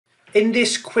In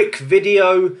this quick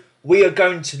video, we are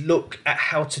going to look at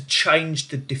how to change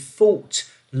the default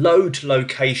load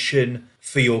location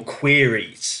for your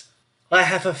queries. I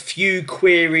have a few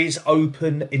queries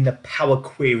open in the Power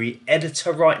Query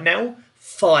editor right now,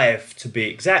 5 to be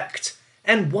exact,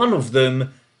 and one of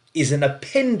them is an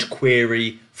append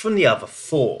query from the other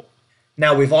 4.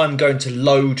 Now, if I'm going to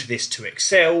load this to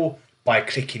Excel by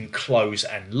clicking Close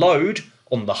and Load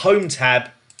on the Home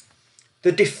tab,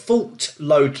 the default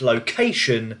load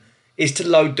location is to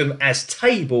load them as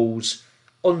tables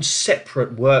on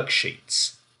separate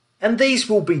worksheets. And these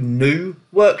will be new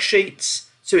worksheets,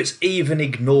 so it's even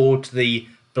ignored the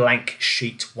blank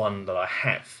sheet one that I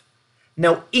have.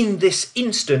 Now, in this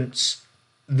instance,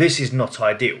 this is not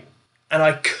ideal. And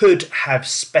I could have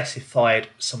specified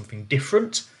something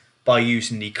different by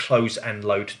using the Close and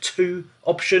Load to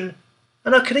option,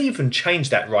 and I could even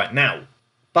change that right now.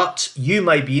 But you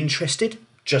may be interested,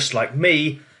 just like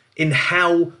me, in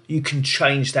how you can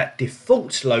change that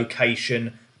default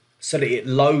location so that it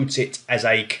loads it as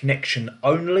a connection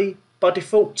only by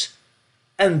default,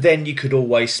 and then you could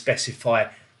always specify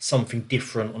something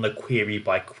different on a query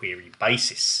by query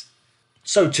basis.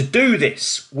 So to do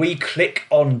this, we click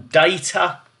on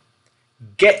Data,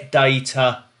 Get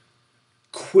Data,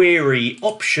 Query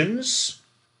Options.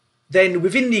 Then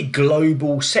within the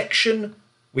Global section,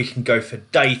 we can go for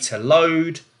Data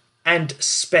Load and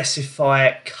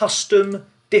specify Custom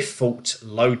Default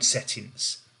Load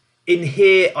Settings. In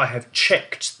here, I have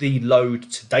checked the Load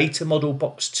to Data Model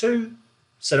box too,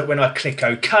 so that when I click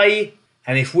OK,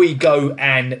 and if we go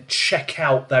and check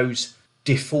out those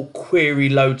default query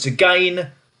loads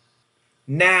again,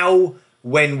 now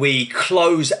when we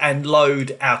close and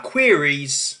load our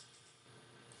queries,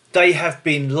 they have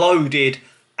been loaded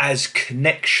as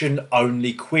connection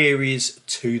only queries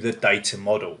to the data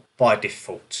model by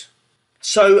default.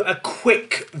 So a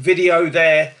quick video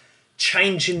there,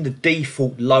 changing the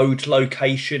default load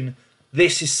location.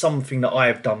 This is something that I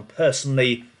have done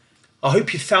personally. I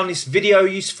hope you found this video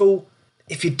useful.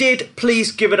 If you did,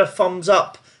 please give it a thumbs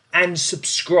up and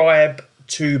subscribe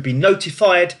to be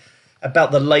notified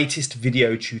about the latest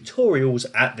video tutorials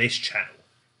at this channel.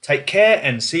 Take care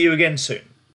and see you again soon.